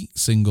 3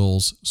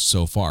 singles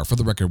so far. For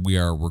the record, we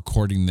are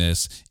recording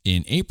this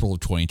in April of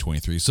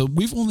 2023, so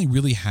we've only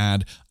really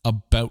had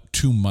about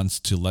 2 months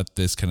to let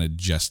this kind of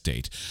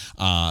gestate.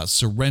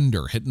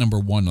 Surrender hit number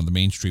 1 on the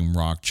mainstream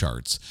rock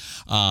charts.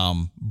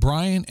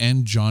 Brian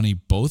and Johnny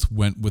both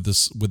went with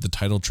the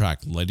title track,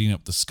 Lighting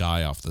Up the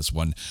Sky, off this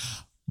one.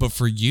 But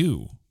for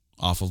you,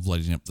 off of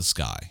Lighting Up the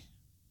Sky?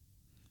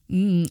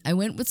 I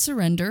went with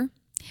Surrender,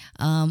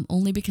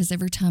 only because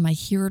every time I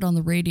hear it on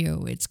the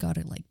radio, it's got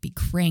to be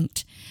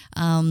cranked.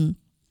 And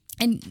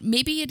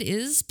maybe it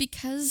is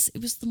because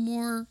it was the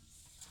more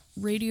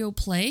radio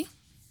play.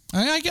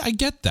 I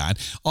get that.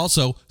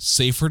 Also,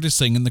 safer to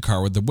sing in the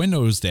car with the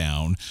windows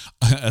down,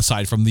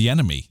 aside from the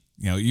enemy.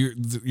 You're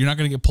not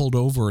going to get pulled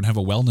over and have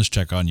a wellness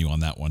check on you on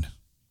that one.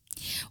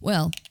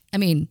 Well,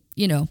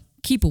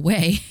 keep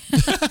away.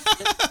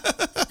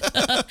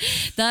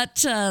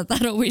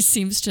 That always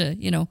seems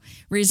to,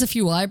 raise a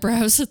few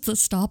eyebrows at the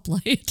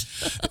stoplight.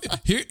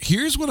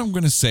 Here's what I'm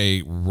going to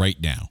say right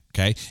now,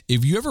 okay?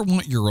 If you ever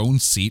want your own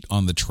seat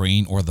on the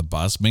train or the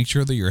bus, make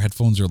sure that your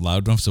headphones are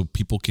loud enough so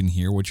people can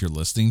hear what you're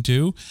listening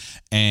to.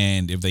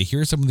 And if they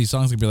hear some of these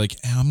songs, they'll be like,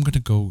 I'm going to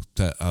go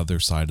the other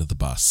side of the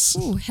bus.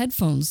 Ooh,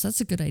 headphones.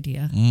 That's a good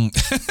idea. Yeah,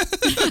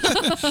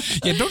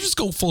 don't just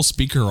go full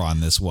speaker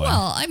on this one.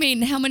 Well, I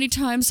mean, how many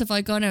times have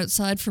I gone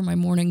outside for my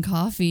morning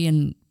coffee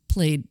and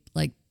played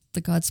like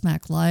the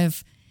Godsmack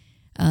Live?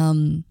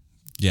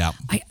 Yeah.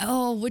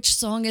 Which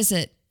song is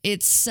it?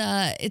 It's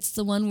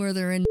the one where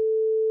they're in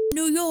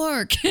New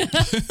York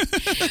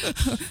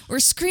or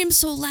scream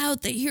so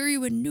loud they hear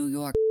you in New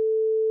York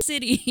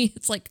City.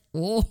 It's like,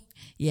 oh,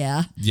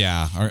 yeah.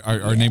 Yeah.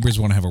 Our neighbors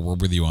want to have a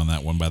word with you on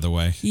that one, by the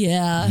way.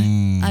 Yeah.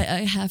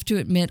 I have to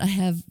admit, I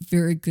have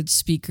very good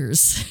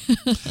speakers.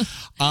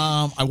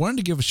 I wanted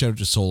to give a shout out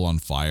to Soul on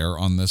Fire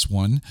on this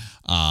one.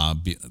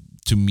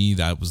 To me,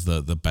 that was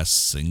the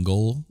best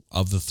single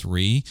of the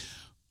three.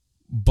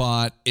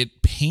 But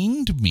it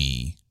pained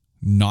me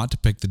not to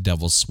pick The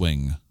Devil's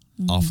Swing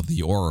off of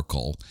the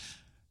Oracle.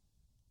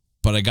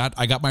 But I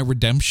got my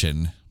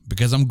redemption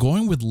because I'm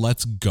going with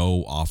Let's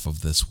Go off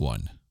of this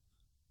one.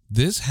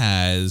 This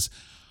has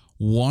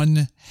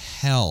one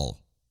hell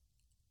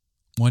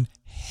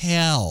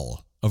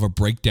of a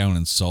breakdown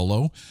in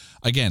solo.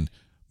 Again,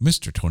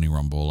 Mr. Tony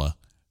Rombola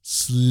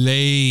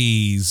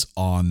slays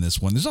on this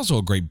one. There's also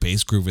a great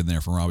bass groove in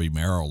there from Robbie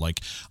Merrill.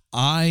 Like,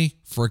 I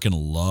freaking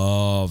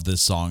love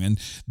this song, and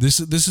this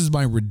is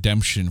my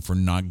redemption for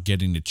not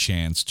getting a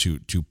chance to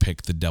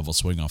pick The Devil's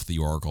Swing off the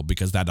Oracle,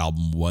 because that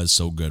album was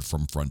so good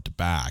from front to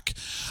back.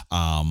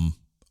 I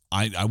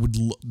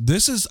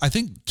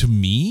think to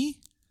me,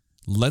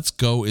 Let's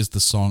Go is the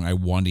song I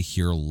want to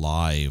hear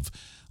live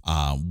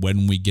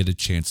when we get a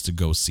chance to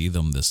go see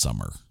them this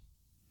summer.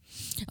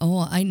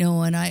 Oh, I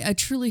know. And I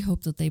truly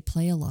hope that they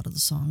play a lot of the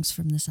songs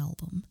from this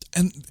album.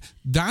 And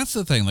that's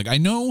the thing. Like, I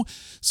know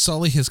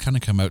Sully has kind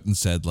of come out and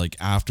said, like,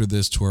 after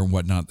this tour and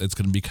whatnot, it's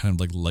going to be kind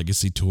of like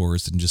legacy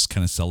tours and just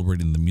kind of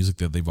celebrating the music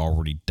that they've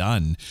already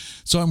done.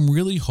 So I'm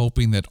really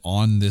hoping that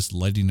on this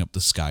Lighting Up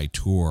the Sky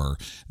tour,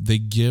 they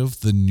give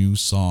the new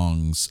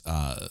songs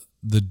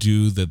the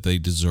due that they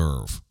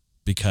deserve.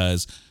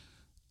 Because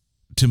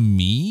to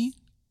me,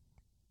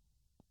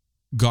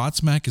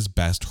 Godsmack is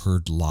best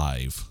heard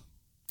live.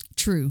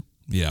 True.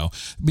 I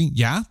mean,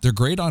 yeah, they're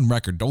great on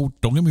record.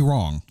 Don't get me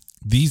wrong.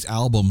 These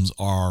albums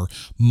are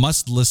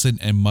must listen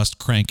and must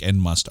crank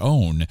and must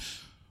own.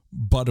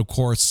 But of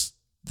course,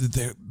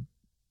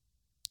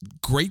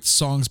 great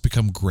songs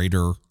become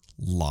greater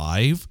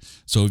live.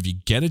 So if you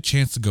get a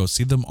chance to go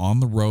see them on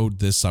the road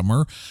this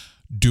summer,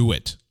 do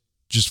it.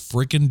 Just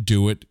freaking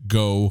do it.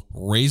 Go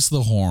raise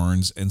the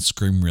horns and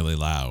scream really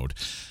loud.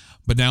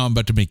 But now I'm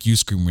about to make you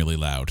scream really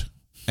loud.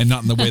 And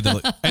not in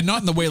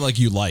the way like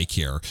you like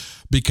here,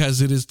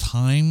 because it is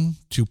time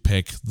to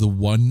pick the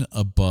one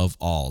above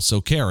all.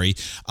 So, Carrie,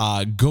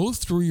 go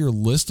through your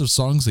list of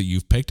songs that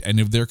you've picked, and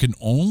if there can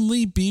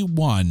only be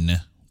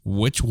one,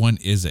 which one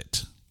is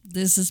it?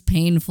 This is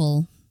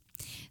painful.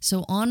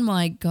 So, on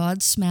my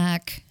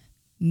Godsmack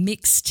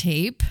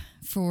mixtape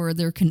for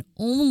There Can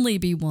Only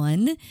Be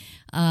One,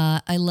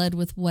 I led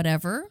with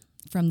Whatever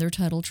from their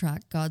title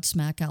track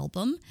Godsmack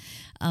album.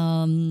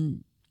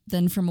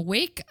 Then from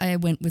Awake, I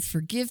went with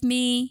Forgive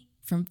Me.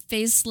 From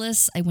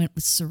Faceless, I went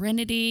with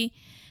Serenity.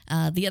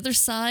 The other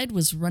side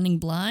was Running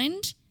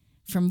Blind.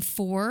 From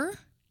 4,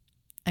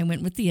 I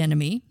went with The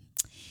Enemy.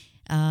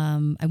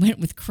 I went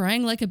with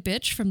Crying Like a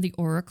Bitch from The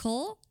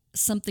Oracle.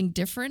 Something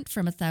Different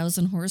from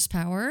 1,000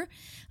 Horsepower.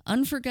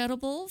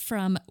 Unforgettable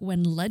from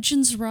When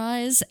Legends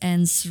Rise,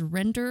 and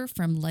Surrender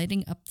from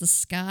Lighting Up the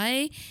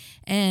Sky.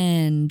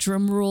 And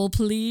drumroll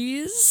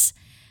please,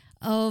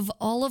 of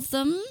all of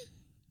them,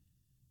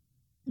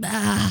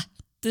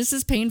 this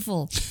is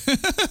painful.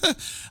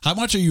 How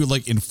much are you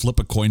like in flip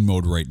a coin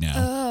mode right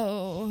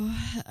now?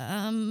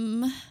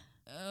 I'm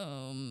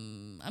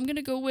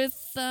gonna go with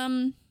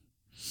have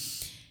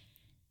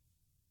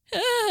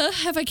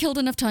I killed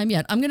enough time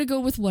yet? I'm gonna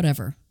go with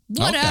Whatever.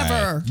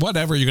 Whatever. Okay.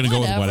 Whatever, you're gonna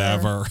go with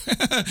Whatever.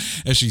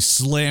 As she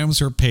slams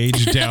her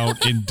page down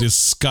in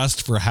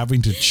disgust for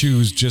having to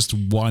choose just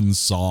one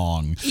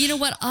song. You know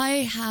what? I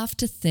have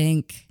to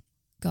thank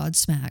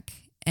Godsmack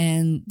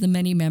and the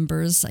many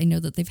members. I know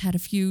that they've had a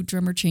few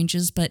drummer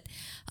changes, but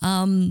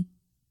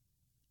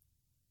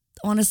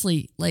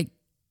honestly, like,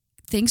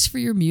 thanks for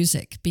your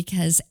music,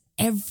 because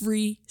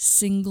every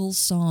single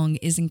song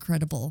is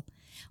incredible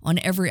on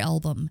every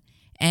album.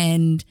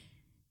 And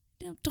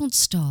don't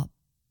stop,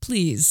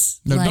 please.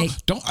 No, I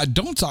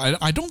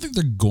don't think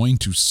they're going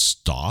to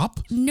stop.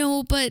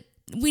 No, but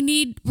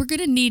we're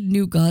gonna need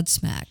new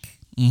Godsmack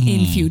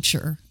in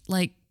future.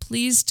 Like,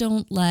 please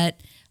don't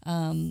let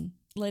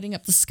Lighting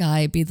Up the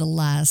Sky be the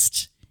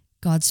last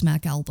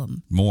Godsmack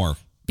album. More.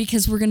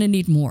 Because we're going to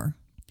need more.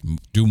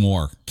 Do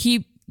more.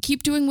 Keep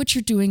doing what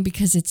you're doing,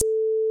 because it's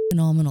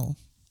phenomenal.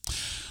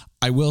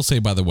 I will say,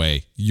 by the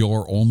way,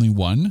 your only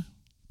one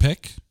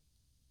pick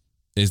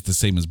is the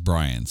same as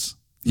Brian's.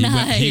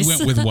 He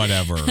went with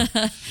whatever.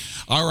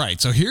 All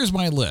right, so here's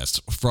my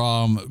list.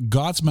 From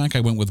Godsmack, I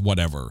went with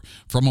whatever.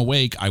 From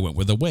Awake, I went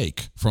with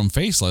Awake. From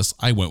Faceless,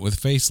 I went with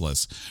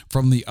Faceless.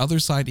 From the Other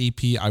Side EP,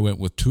 I went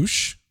with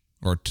Touche.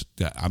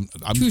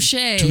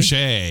 Touche.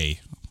 Touche.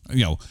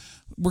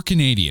 We're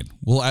Canadian.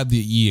 We'll add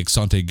the E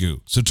accent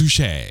aigu. So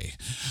touche.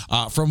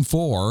 From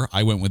 4,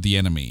 I went with The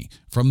Enemy.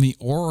 From The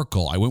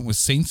Oracle, I went with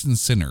Saints and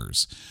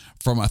Sinners.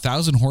 From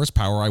 1,000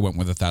 Horsepower, I went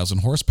with 1,000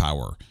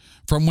 Horsepower.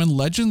 From When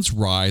Legends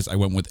Rise, I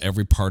went with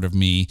Every Part of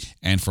Me.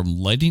 And from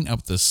Lighting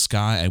Up the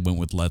Sky, I went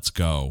with Let's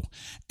Go.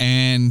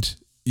 And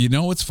you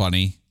know what's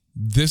funny?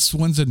 This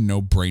one's a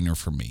no-brainer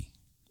for me.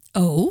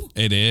 Oh?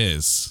 It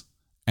is.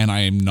 And I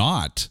am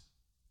not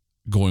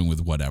going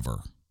with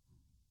whatever.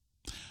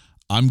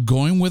 I'm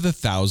going with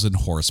 1,000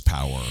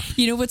 Horsepower.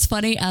 You know what's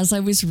funny? As I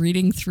was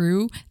reading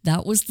through,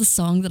 that was the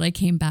song that I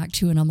came back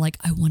to, and I'm like,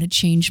 I want to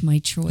change my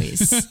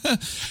choice.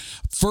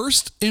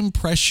 First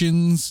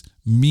impressions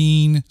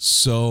mean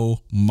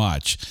so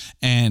much.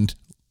 And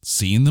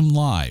seeing them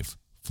live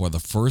for the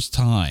first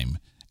time,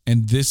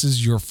 and this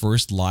is your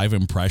first live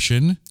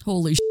impression.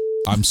 Holy shit.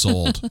 I'm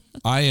sold.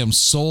 I am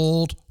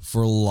sold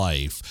for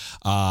life.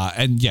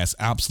 And yes,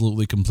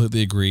 absolutely,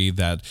 completely agree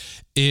that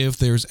if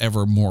there's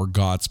ever more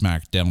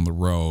Godsmack down the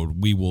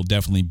road, we will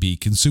definitely be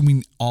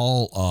consuming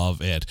all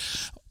of it.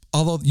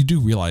 Although you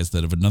do realize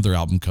that if another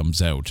album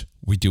comes out,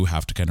 we do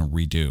have to kind of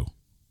redo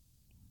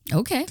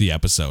the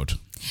episode.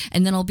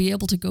 And then I'll be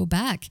able to go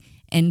back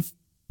and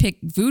pick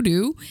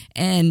Voodoo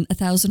and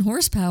 1,000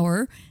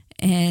 Horsepower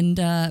and,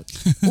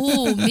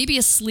 maybe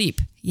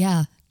Asleep.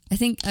 Yeah. I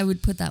think I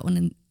would put that one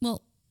in.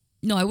 Well,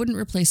 no, I wouldn't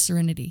replace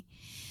Serenity.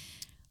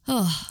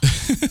 Oh,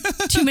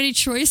 too many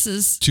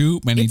choices.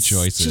 Too many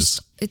choices.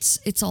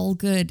 It's all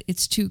good.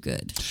 It's too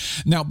good.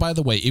 Now, by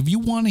the way, if you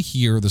want to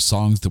hear the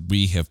songs that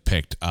we have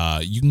picked,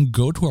 you can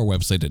go to our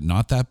website at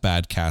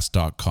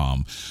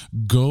notthatbadcast.com.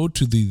 Go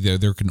to the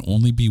There Can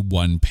Only Be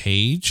One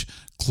page.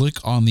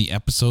 Click on the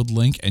episode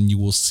link and you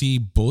will see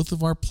both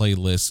of our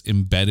playlists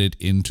embedded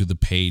into the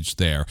page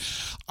there.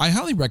 I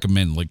highly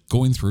recommend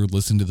going through,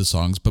 listening to the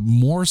songs, but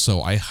more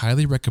so, I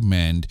highly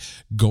recommend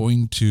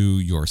going to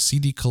your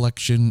CD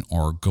collection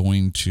or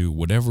going to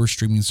whatever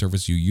streaming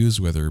service you use,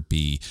 whether it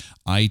be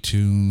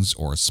iTunes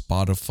or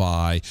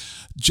Spotify.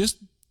 Just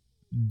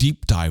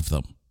deep dive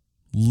them.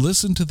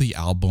 Listen to the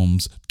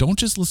albums. Don't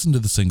just listen to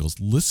the singles.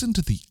 Listen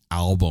to the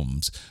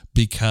albums,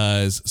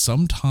 because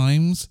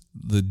sometimes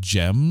the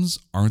gems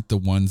aren't the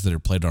ones that are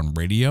played on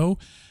radio,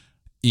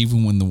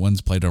 even when the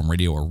ones played on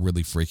radio are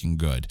really freaking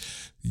good.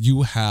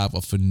 You have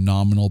a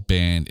phenomenal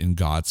band in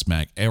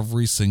Godsmack.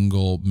 Every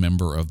single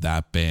member of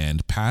that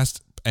band,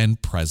 past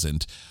and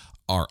present,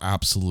 are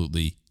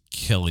absolutely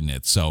killing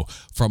it. So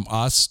from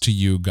us to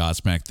you,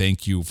 Godsmack,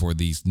 thank you for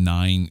these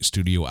 9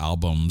 studio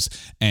albums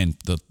and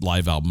the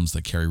live albums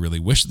that Carrie really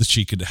wished that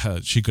she could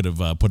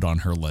have put on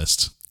her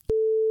list.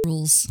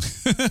 Rules.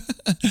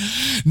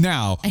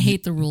 Now, I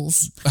hate the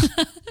rules.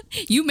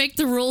 You make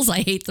the rules. I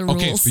hate the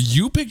rules. Okay,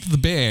 you picked the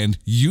band.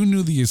 You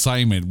knew the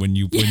assignment when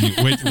you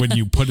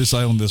put us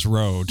on this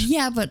road.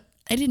 Yeah, but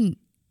I didn't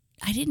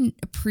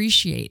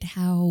appreciate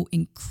how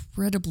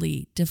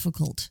incredibly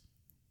difficult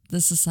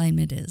this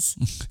assignment is.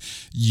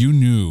 You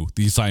knew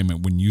the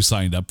assignment when you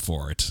signed up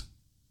for it.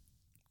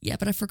 Yeah,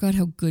 but I forgot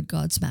how good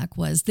Godsmack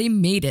was. They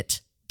made it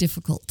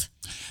difficult.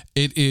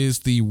 It is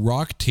the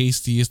rock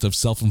tastiest of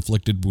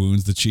self-inflicted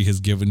wounds that she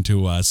has given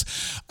to us.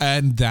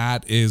 And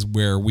that is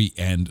where we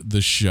end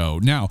the show.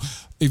 Now,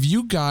 if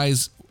you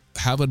guys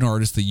have an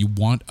artist that you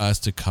want us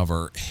to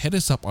cover, hit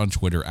us up on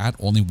Twitter at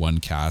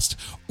OnlyOneCast,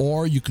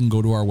 or you can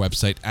go to our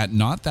website at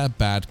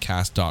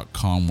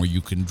notthatbadcast.com, where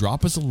you can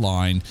drop us a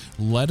line,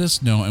 let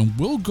us know, and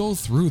we'll go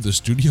through the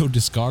studio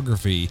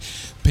discography,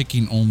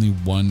 picking only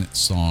one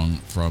song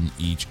from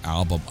each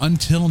album.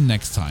 Until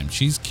next time,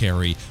 she's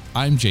Carrie,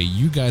 I'm Jay,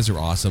 you guys are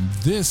awesome.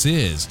 This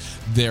is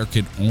There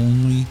Can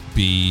Only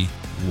Be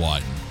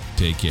One.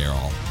 Take care,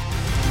 all.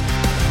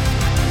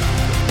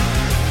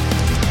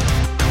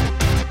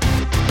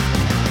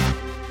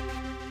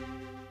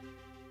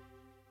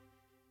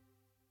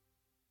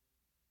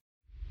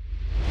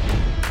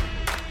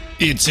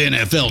 It's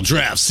NFL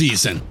draft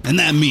season, and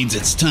that means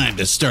it's time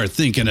to start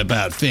thinking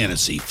about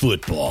fantasy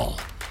football.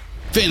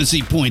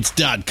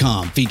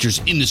 FantasyPoints.com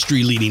features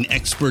industry-leading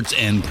experts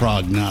and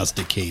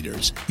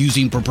prognosticators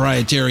using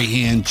proprietary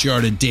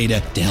hand-charted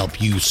data to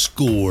help you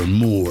score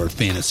more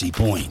fantasy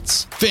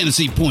points.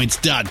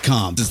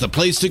 FantasyPoints.com is the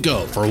place to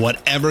go for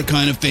whatever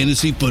kind of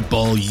fantasy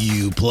football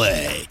you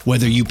play.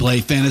 Whether you play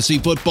fantasy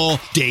football,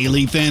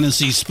 daily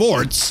fantasy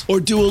sports,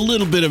 or do a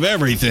little bit of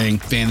everything,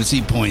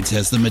 Fantasy Points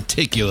has the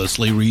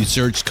meticulously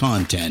researched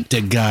content to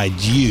guide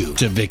you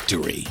to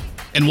victory.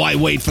 And why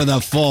wait for the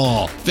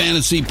fall?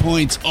 Fantasy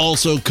Points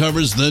also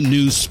covers the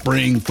new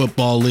spring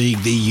football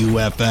league, the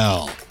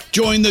UFL.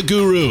 Join the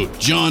guru,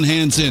 John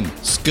Hansen,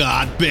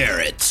 Scott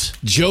Barrett,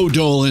 Joe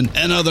Dolan,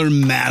 and other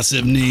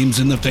massive names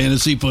in the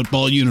fantasy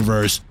football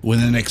universe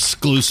with an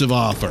exclusive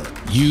offer.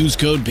 Use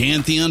code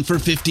Pantheon for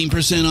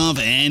 15% off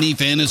any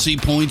Fantasy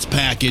Points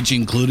package,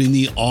 including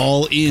the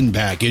all-in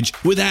package,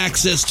 with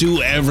access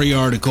to every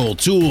article,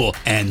 tool,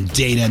 and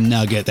data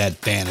nugget that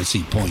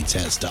Fantasy Points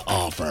has to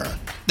offer.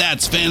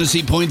 That's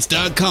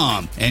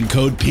fantasypoints.com and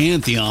code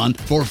Pantheon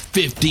for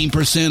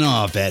 15%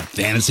 off at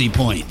Fantasy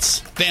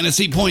Points.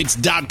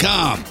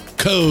 Fantasypoints.com,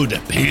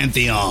 code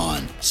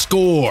Pantheon.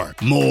 Score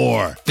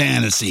more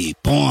fantasy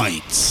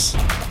points.